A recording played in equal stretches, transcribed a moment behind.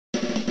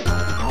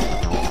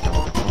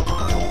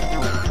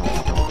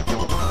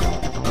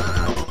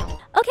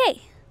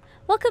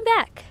Welcome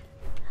back!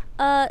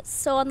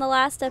 So on the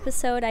last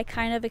episode I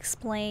kind of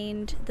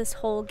explained this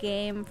whole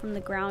game from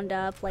the ground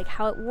up, like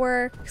how it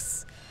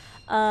works,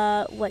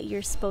 what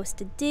you're supposed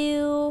to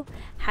do,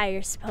 how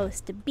you're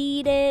supposed to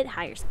beat it,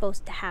 how you're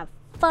supposed to have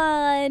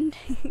fun.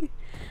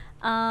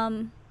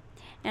 And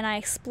I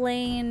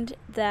explained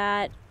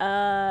that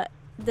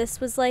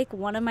this was like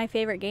one of my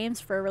favorite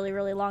games for a really,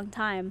 really long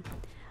time.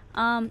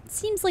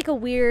 Seems like a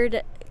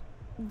weird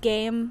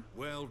game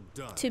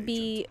to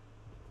be...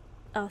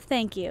 Oh,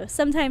 thank you.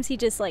 Sometimes he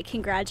just like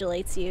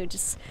congratulates you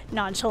just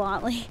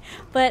nonchalantly.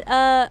 But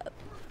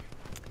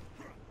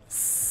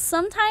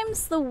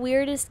sometimes the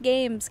weirdest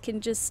games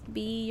can just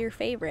be your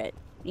favorite,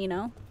 you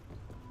know?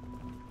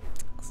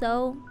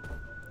 So,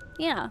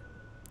 yeah.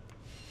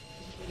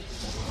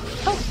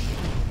 Oh!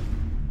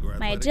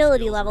 My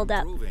agility leveled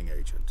up.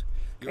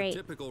 Great.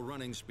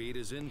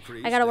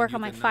 I gotta work on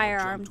my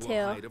firearm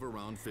too.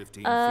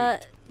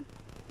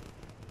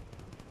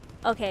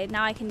 Okay,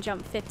 now I can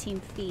jump 15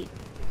 feet.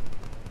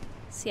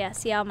 So yeah,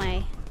 see how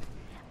my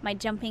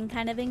jumping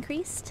kind of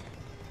increased?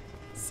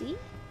 See?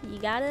 You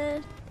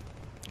gotta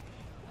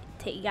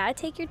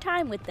take your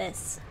time with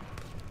this.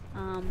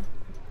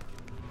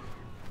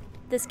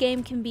 This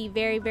game can be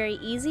very, very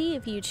easy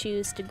if you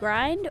choose to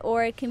grind,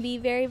 or it can be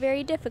very,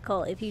 very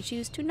difficult if you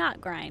choose to not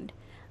grind.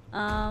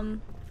 But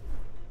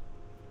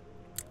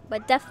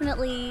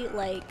definitely,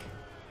 like,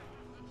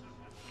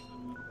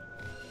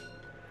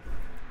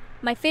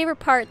 my favorite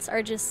parts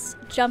are just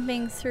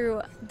jumping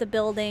through the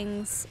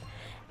buildings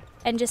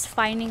and just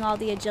finding all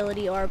the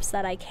agility orbs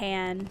that I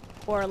can,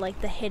 or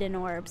like the hidden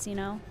orbs, you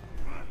know?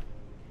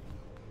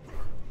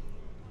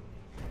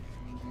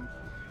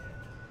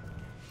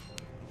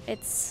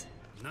 It's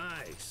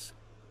nice.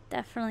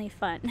 Definitely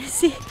fun.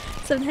 See,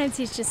 sometimes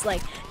he's just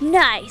like,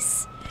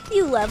 nice,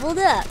 you leveled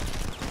up.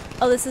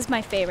 Oh, this is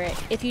my favorite.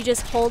 If you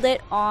just hold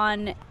it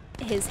on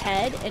his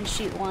head and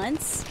shoot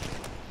once,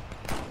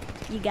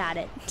 you got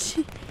it.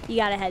 You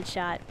got a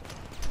headshot.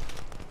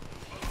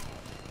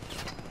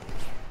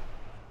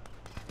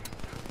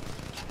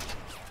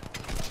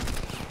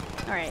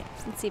 Alright,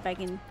 let's see if I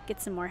can get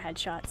some more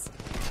headshots.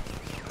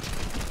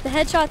 The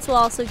headshots will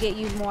also get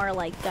you more,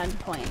 like, gun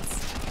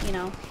points, you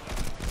know?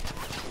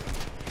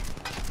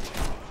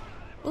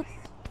 Oop.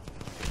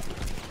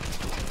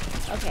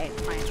 Okay,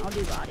 fine, I'll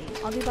do body.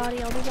 I'll do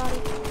body, I'll do body.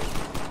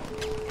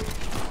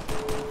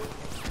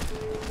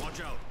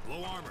 Watch out,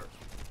 low armor.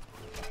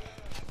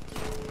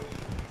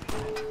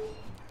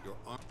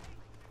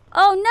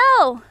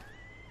 Oh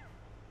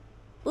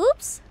no!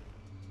 Oops.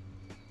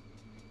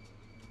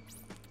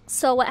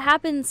 So what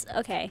happens,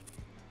 okay.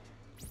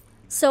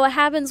 So what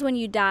happens when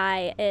you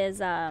die is,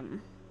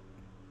 well,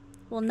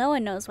 no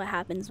one knows what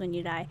happens when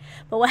you die.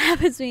 But what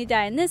happens when you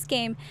die in this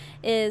game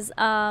is,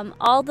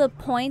 all the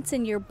points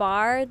in your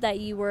bar that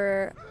you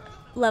were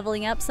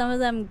leveling up, some of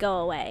them go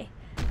away.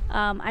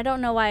 I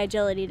don't know why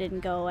agility didn't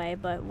go away,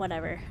 but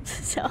whatever.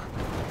 So,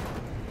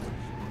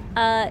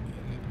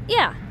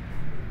 yeah.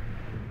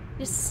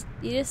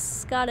 You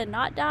just gotta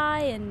not die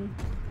and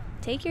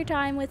take your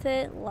time with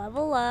it,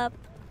 level up,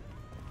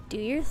 do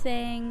your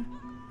thing.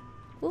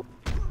 Whoop.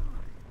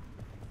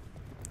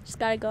 Just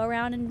gotta go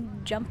around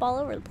and jump all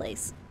over the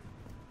place.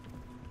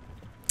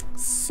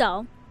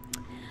 So,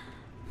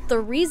 the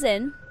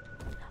reason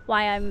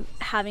why I'm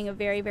having a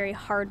very, very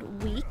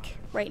hard week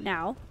right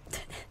now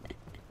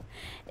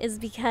is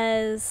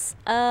because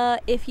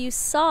if you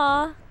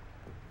saw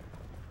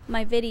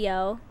my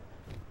video,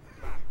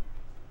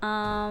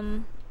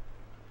 I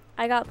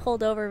got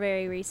pulled over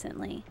very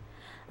recently,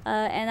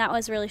 and that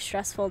was really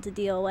stressful to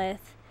deal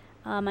with.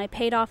 I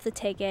paid off the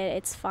ticket,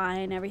 it's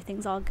fine,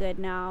 everything's all good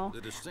now,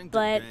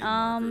 but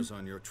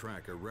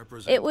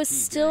it was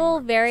still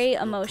very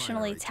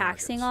emotionally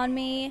taxing on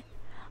me.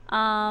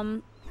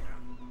 But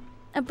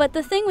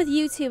the thing with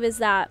YouTube is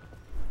that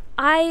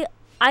I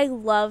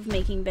love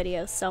making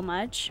videos so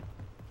much.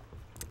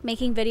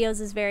 Making videos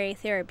is very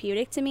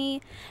therapeutic to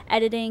me.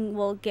 Editing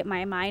will get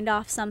my mind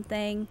off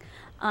something.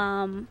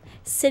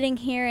 Sitting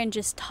here and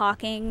just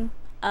talking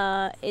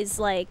is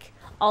like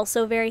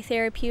also very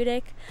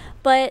therapeutic,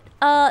 but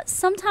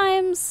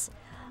sometimes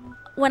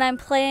when I'm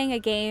playing a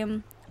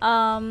game,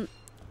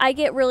 I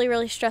get really,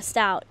 really stressed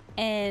out,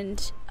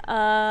 and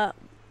I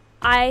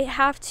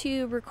have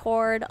to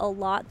record a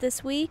lot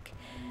this week,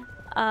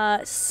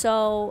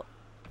 so,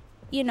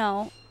 you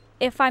know,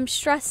 if I'm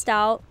stressed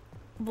out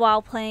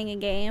while playing a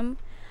game,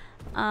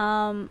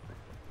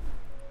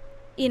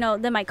 you know,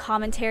 then my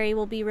commentary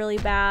will be really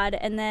bad,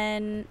 and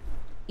then,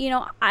 you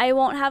know, I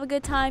won't have a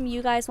good time,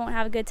 you guys won't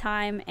have a good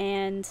time,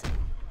 and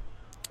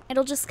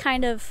it'll just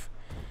kind of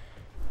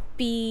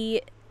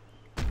be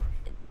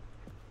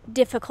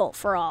difficult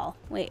for all.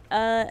 Wait,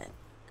 I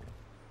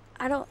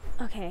don't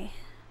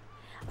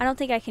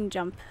think I can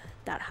jump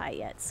that high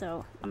yet,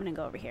 so I'm gonna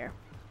go over here.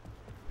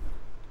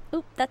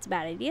 Oop, that's a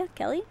bad idea,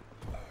 Kelly.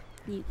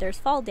 There's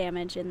fall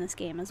damage in this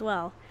game as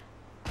well.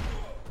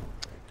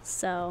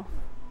 So,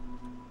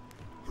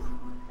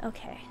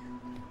 okay.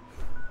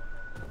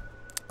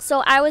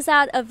 So I was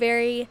at a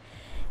very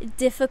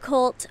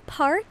difficult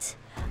part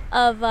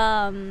of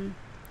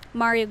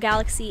Mario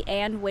Galaxy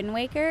and Wind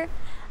Waker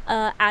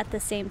at the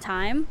same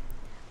time,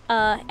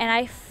 and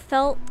I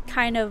felt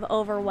kind of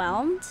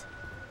overwhelmed.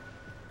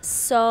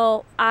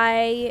 So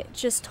I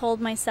just told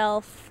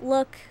myself,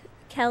 look,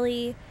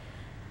 Kelly,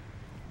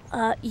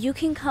 you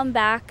can come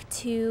back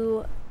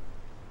to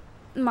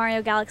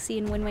Mario Galaxy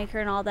and Wind Waker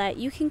and all that.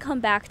 You can come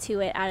back to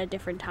it at a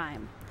different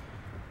time.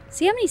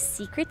 See how many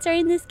secrets are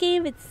in this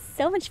game? It's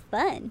so much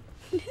fun.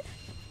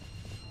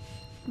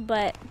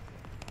 But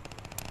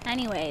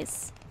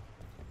anyways.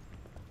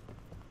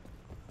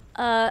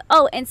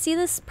 Oh, and see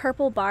this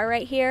purple bar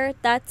right here?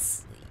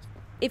 That's...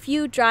 If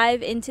you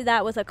drive into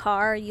that with a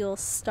car, you'll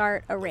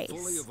start a race. The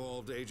fully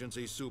evolved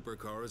agency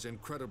supercar is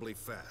incredibly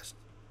fast.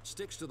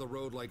 Sticks to the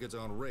road like it's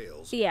on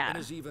rails. Yeah. And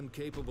is even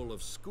capable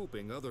of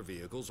scooping other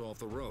vehicles off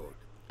the road.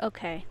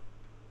 Okay.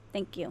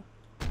 Thank you.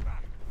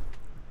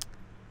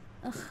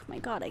 Ugh, my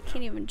god, I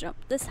can't even jump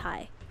this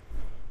high.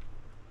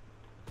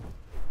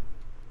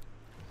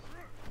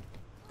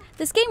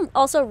 This game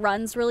also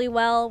runs really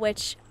well,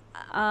 which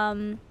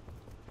I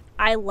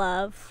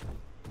love.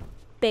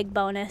 Big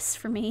bonus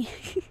for me.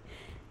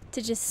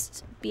 To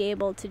just be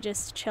able to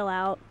just chill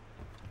out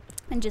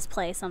and just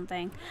play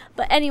something.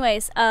 But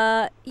anyways,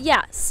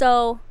 yeah,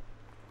 so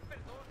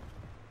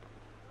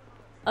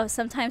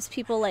sometimes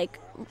people like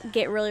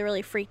get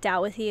really freaked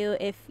out with you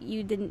if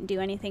you didn't do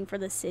anything for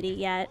the city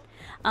yet.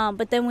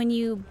 But then when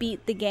you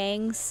beat the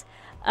gangs,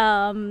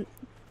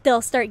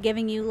 they'll start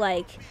giving you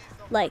like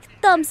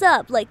thumbs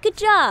up, like good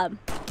job.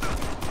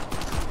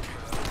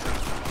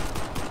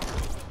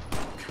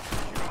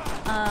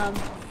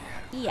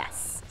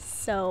 Yes,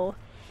 so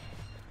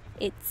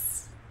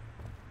it's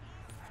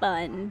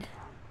fun.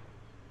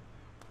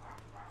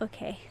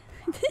 Okay.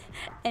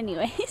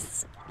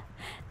 Anyways,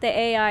 the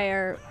AI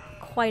are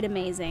quite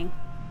amazing.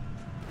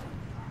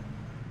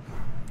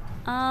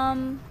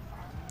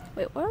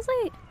 Wait, what was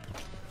I?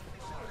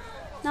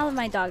 Now that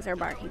my dogs are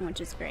barking, which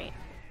is great.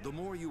 The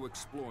more you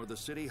explore the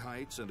city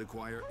heights and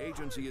acquire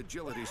agency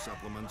agility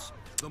supplements,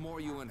 the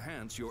more you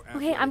enhance your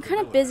Okay, I'm kind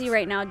of busy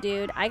right now,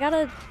 dude. I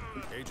gotta...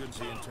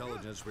 Agency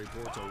intelligence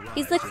reports a rise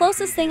He's the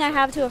closest thing I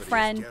have to a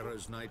friend.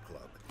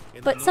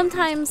 But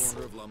sometimes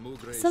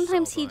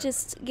he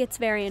just gets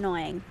very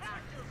annoying.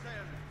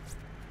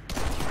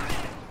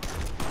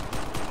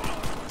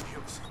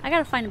 I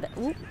gotta find a bit...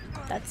 Ooh,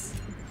 that's...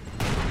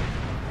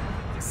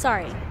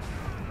 Sorry.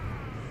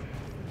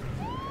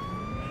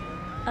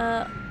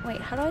 Wait,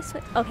 how do I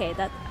switch? Okay,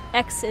 that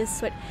X is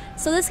switch.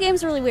 So this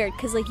game's really weird,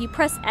 because like you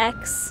press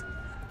X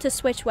to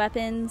switch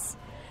weapons,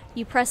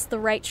 you press the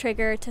right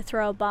trigger to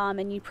throw a bomb,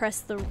 and you press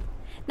the...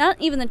 Not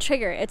even the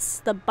trigger, it's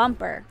the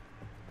bumper.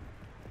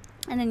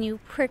 And then you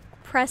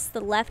press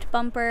the left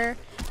bumper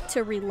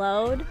to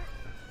reload.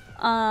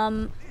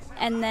 And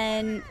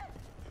then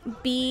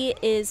B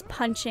is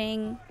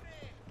punching.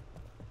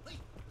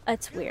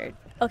 That's weird.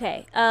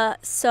 Okay,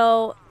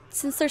 so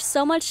since there's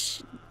so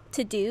much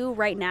to do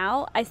right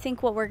now, I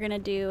think what we're gonna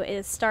do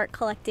is start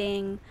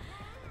collecting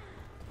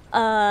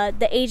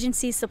the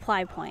agency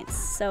supply points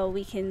so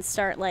we can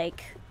start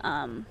like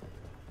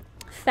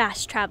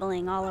fast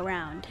traveling all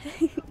around.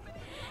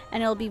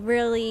 And it'll be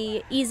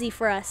really easy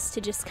for us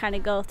to just kind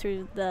of go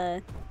through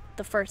the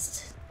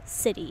first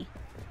city.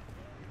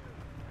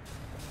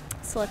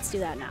 So let's do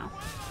that now.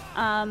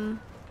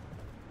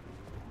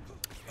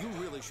 You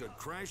really should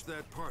crash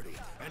that party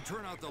and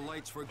turn out the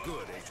lights for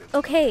good, Agent.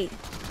 Okay.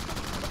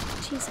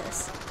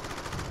 Jesus.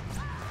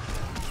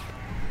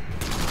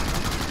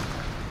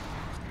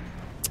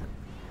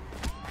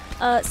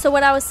 So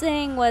what I was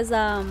saying was,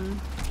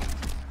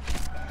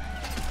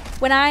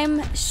 when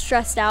I'm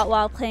stressed out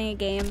while playing a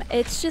game,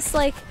 it's just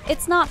like,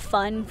 it's not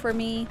fun for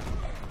me.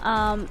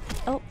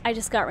 Oh, I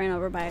just got ran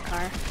over by a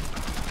car.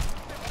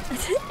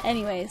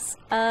 Anyways,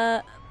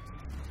 and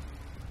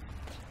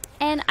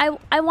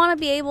I want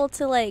to be able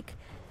to like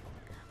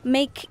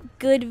make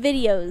good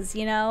videos,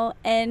 you know?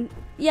 And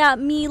yeah,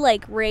 me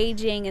like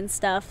raging and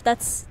stuff,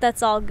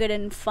 that's all good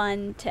and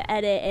fun to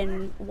edit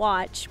and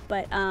watch,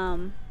 but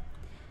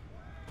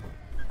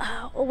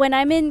when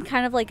I'm in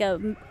kind of like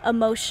a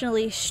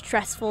emotionally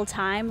stressful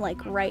time,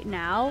 like right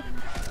now,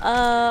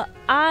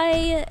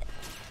 I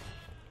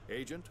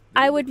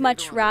would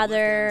much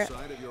rather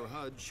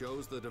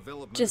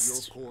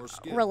just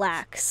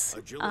relax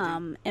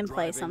and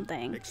play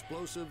something.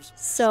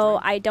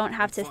 So I don't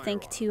have to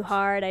think too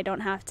hard. I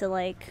don't have to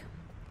like,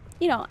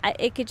 you know,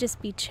 it could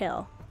just be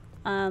chill.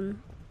 A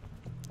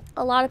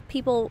lot of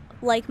people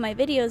like my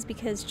videos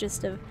because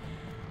just of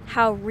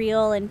how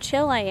real and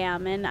chill I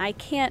am, and I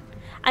can't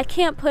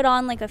put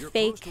on like a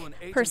fake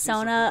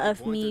persona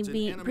of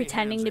me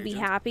pretending to be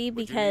happy,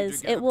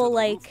 because it will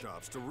like,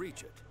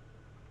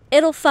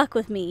 it'll fuck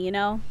with me, you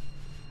know?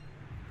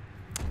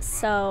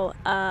 So,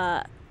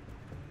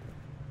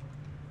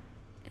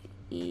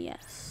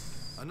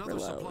 yes. Another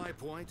Reload. supply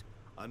point,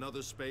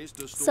 another space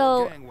to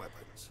store gang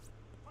weapons.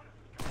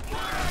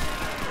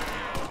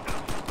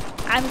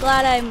 I'm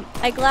glad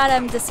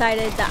I'm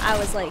decided that I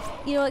was like,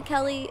 you know what,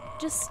 Kelly,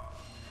 just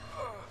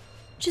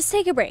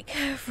take a break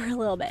for a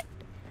little bit.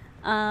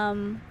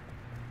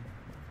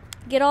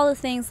 get all the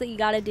things that you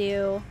gotta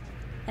do,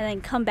 and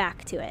then come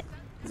back to it.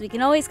 Because we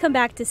can always come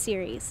back to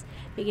series.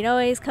 We can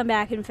always come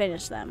back and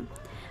finish them.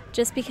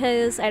 Just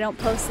because I don't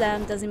post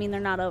them doesn't mean they're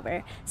not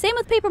over. Same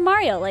with Paper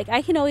Mario. Like,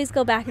 I can always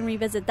go back and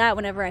revisit that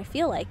whenever I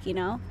feel like, you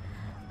know?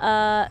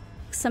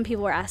 Some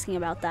people were asking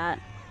about that.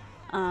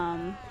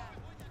 But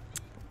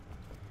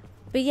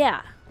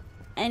yeah.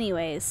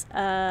 Anyways,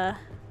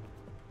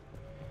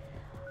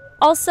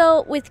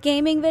 also, with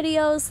gaming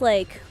videos,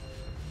 like,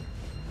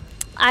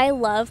 I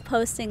love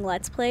posting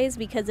Let's Plays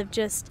because of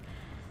just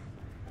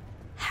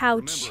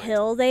how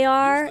chill they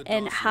are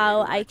and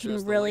how I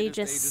can really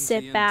just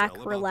sit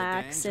back,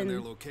 relax,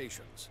 and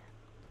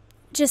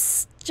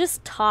just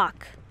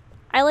talk.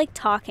 I like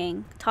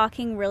talking.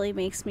 Talking really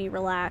makes me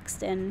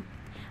relaxed, and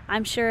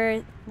I'm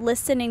sure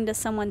listening to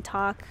someone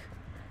talk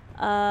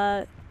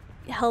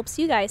helps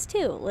you guys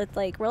too with,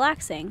 like,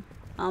 relaxing.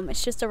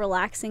 It's just a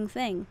relaxing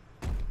thing.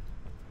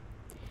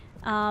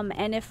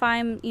 And if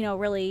I'm, you know,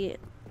 really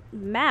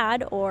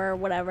mad or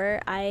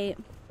whatever, I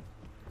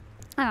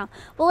don't know.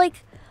 Well,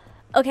 like,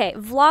 okay,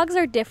 vlogs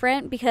are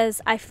different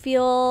because I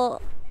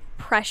feel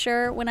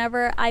pressure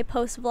whenever I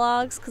post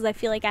vlogs because I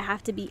feel like I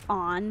have to be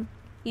on,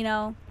 you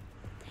know.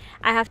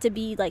 I have to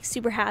be, like,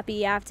 super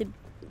happy. I have to,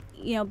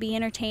 you know, be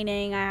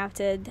entertaining. I have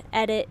to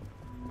edit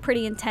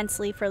pretty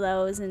intensely for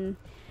those, and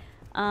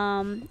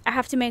I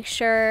have to make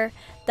sure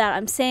that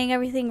I'm saying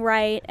everything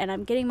right and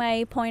I'm getting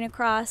my point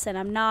across and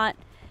I'm not,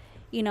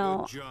 you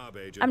know,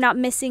 I'm not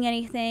missing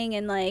anything,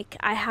 and, like,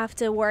 I have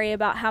to worry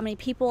about how many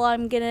people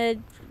I'm gonna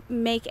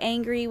make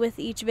angry with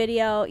each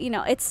video, you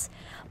know.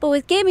 But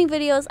with gaming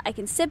videos, I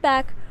can sit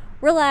back,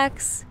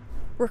 relax,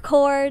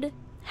 record,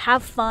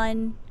 have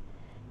fun,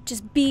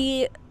 just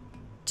be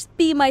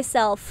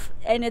myself,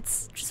 and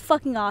it's just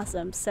fucking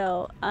awesome.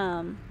 So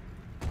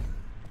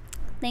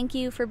thank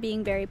you for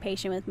being very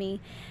patient with me.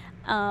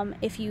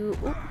 If you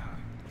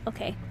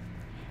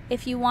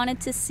wanted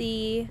to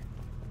see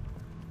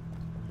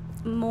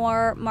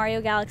more Mario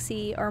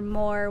Galaxy or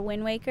more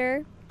Wind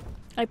Waker,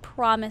 I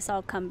promise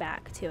I'll come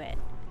back to it.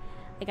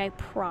 Like, I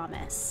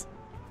promise.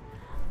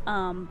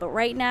 But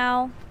right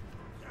now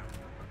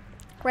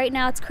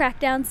it's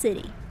Crackdown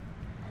City.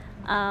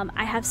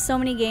 I have so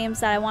many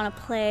games that I want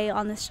to play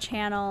on this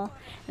channel,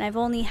 and I've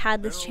only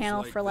had this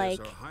channel for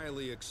like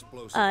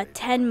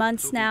 10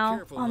 months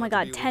now. Oh my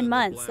god, 10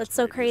 months. That's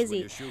so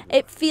crazy.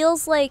 It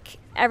feels like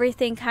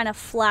everything kind of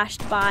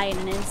flashed by in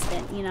an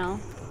instant, you know?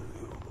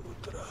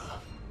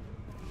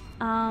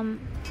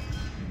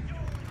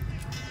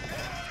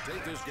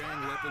 Take this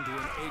gang weapon to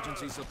an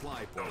agency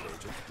supply point,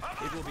 agent.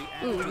 It will be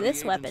ooh,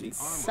 this weapon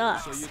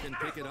sucks. so you can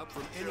pick it up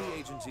from any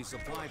agency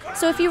supply point.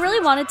 So if you really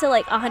wanted to,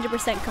 like,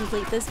 100%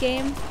 complete this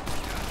game,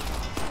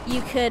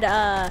 you could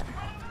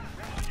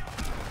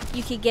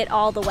get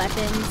all the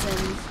weapons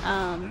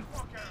and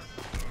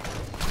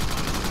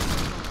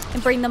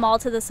bring them all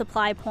to the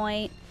supply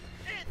point,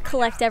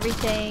 collect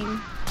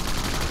everything,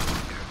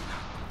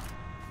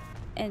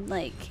 and,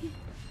 like,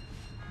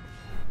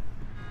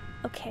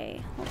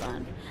 okay, hold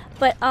on.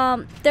 But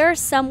there are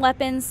some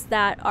weapons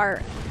that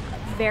are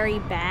very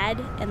bad,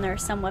 and there are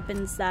some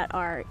weapons that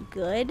are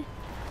good.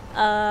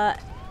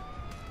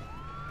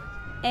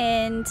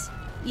 And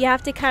you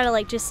have to kind of,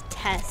 like, just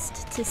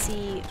test to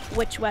see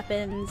which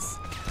weapons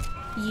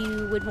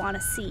you would want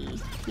to see,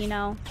 you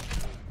know?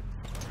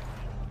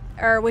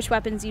 Or which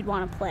weapons you'd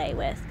want to play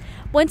with.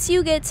 Once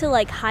you get to,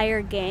 like,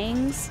 higher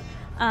gangs,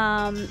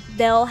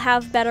 they'll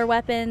have better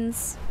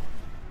weapons.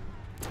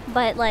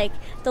 But, like,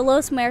 the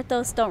Los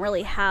Muertos don't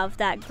really have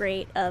that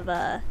great of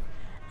a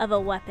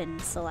weapon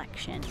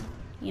selection,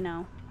 you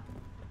know?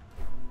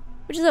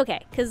 Which is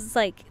okay, because it's,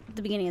 like,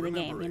 the beginning of the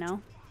game, you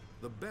know?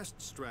 The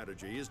best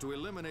strategy is to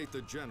eliminate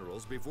the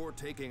generals before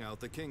taking out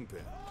the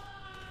kingpin.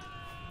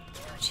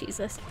 Oh,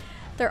 Jesus.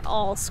 They're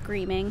all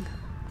screaming.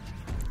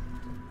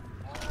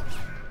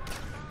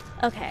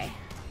 Okay.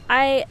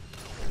 I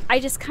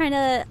just kind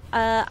of,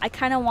 I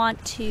kind of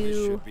want to...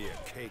 This should be a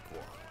cakewalk.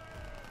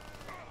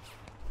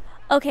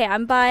 Okay,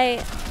 I'm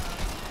by...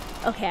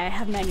 Okay, I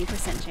have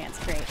 90% chance.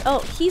 Great. Oh,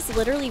 he's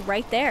literally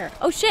right there.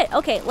 Oh, shit.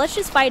 Okay, let's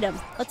just fight him.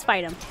 Let's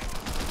fight him.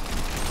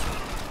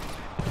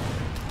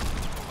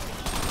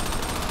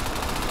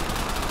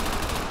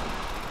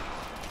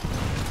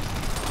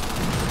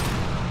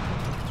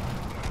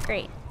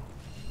 Great.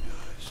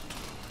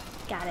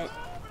 Got it.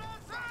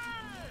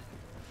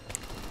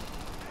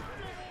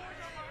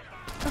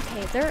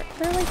 Okay, they're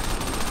like...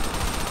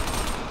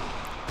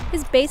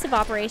 His base of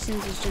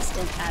operations is just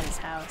at his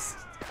house.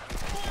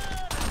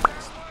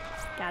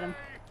 Got him.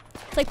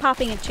 It's like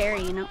popping a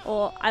cherry, you know?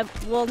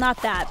 Well,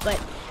 not that, but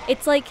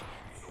it's like,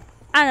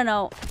 I don't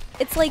know.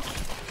 It's like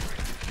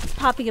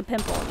popping a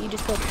pimple. You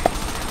just go,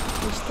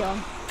 you just kill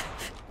him.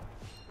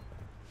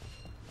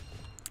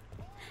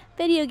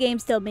 Video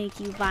games don't make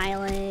you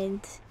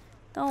violent.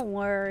 Don't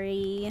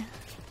worry.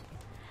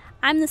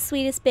 I'm the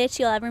sweetest bitch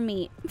you'll ever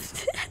meet.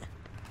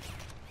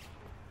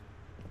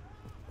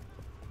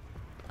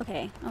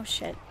 Okay. Oh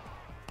shit.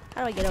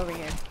 How do I get over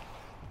here?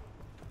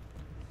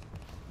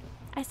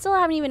 I still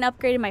haven't even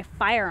upgraded my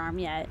firearm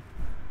yet.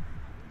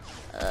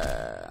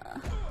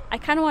 I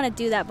kind of want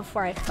to do that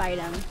before I fight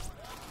him.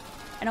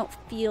 I don't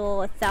feel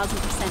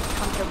 1000%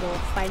 comfortable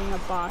fighting a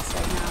boss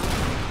right now.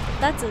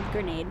 That's a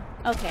grenade.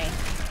 Okay.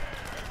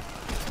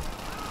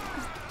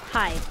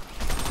 Hide.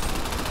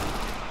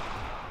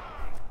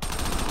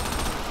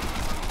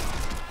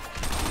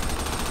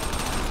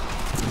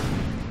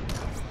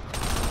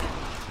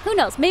 Who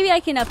knows? Maybe I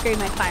can upgrade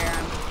my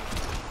firearm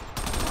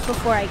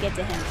before I get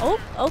to him. Oh,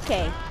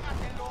 okay.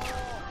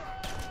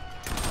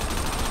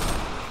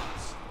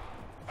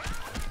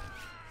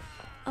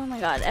 Oh my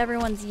god,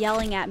 everyone's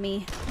yelling at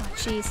me. Oh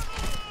jeez.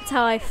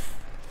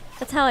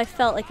 That's how I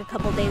felt like a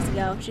couple days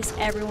ago. Just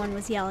everyone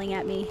was yelling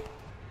at me.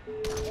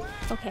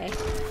 Okay.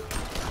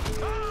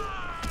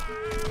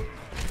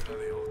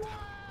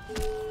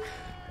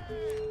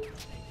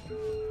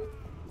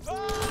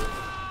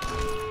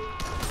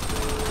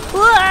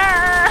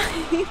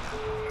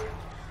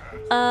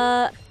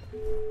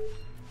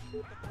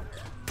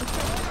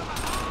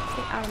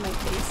 Get out of my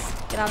face.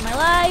 Get out of my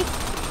life.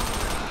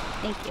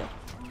 Thank you.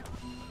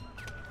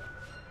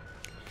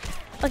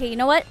 Okay, you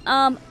know what?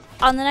 On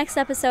the next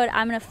episode,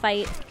 I'm gonna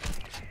fight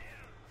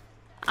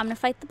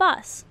the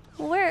boss.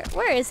 Well,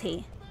 where is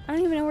he? I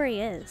don't even know where he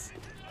is.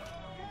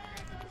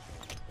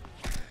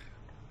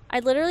 I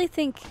literally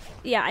think,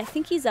 yeah, I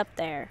think he's up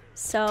there.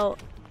 So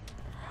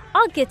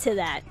I'll get to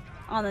that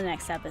on the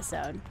next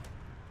episode.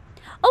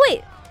 Oh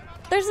wait,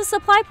 there's a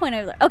supply point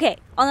over there. Okay,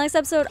 on the next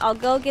episode, I'll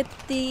go get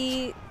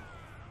the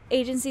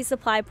agency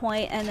supply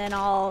point and then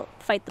I'll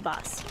fight the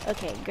boss.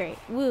 Okay, great.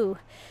 Woo.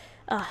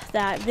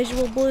 That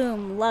visual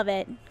bloom, love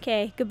it.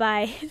 Okay,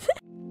 goodbye.